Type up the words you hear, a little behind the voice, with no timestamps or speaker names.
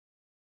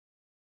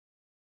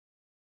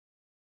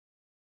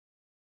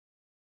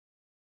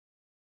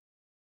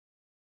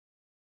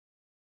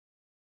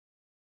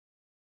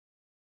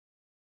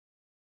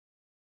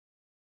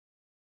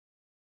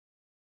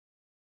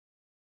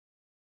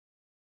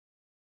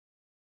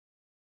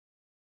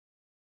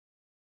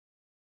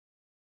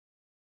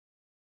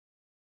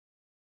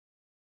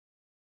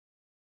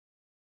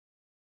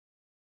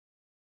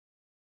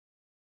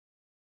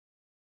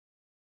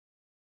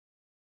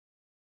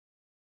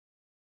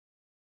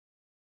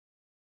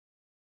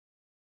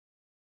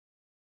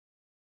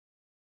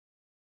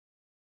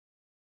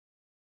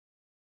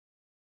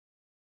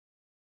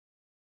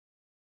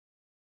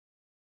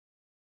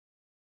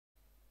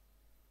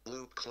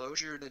loop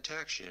closure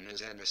detection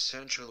is an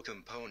essential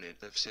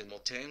component of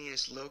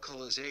simultaneous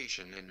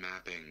localization and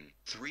mapping.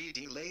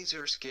 3D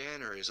laser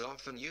scanner is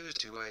often used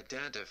to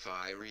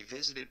identify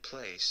revisited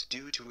place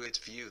due to its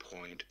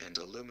viewpoint and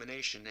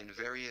illumination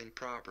invariant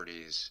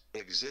properties.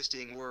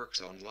 Existing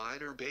works on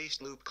LiDAR-based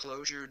loop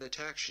closure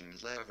detection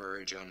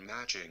leverage on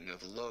matching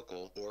of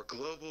local or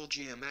global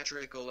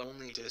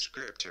geometrical-only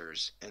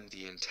descriptors, and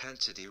the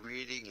intensity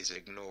reading is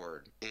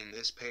ignored. In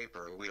this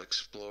paper we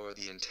explore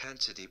the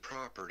intensity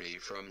property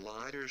from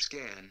LiDAR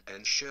scan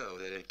and show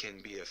that it can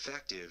be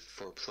effective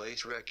for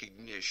place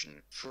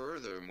recognition.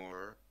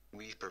 Furthermore,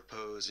 we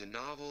propose a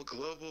novel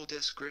global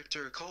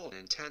descriptor called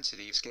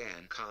intensity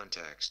scan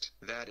context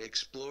that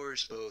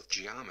explores both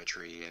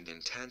geometry and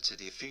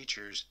intensity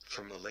features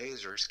from a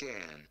laser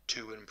scan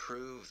to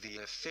improve the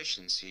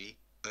efficiency.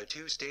 A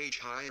two-stage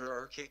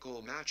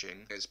hierarchical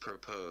matching is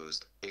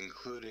proposed,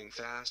 including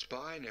fast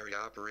binary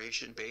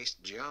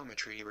operation-based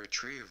geometry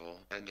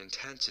retrieval and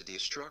intensity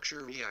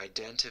structure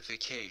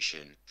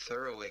re-identification.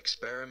 Thorough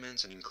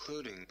experiments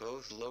including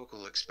both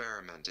local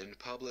experiment and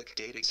public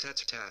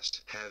dataset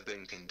test have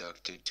been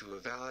conducted to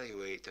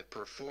evaluate the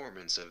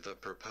performance of the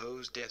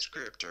proposed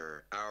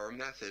descriptor. Our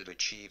method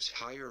achieves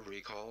higher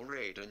recall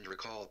rate and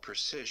recall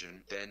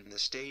precision than the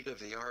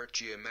state-of-the-art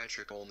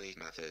geometric-only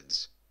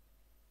methods.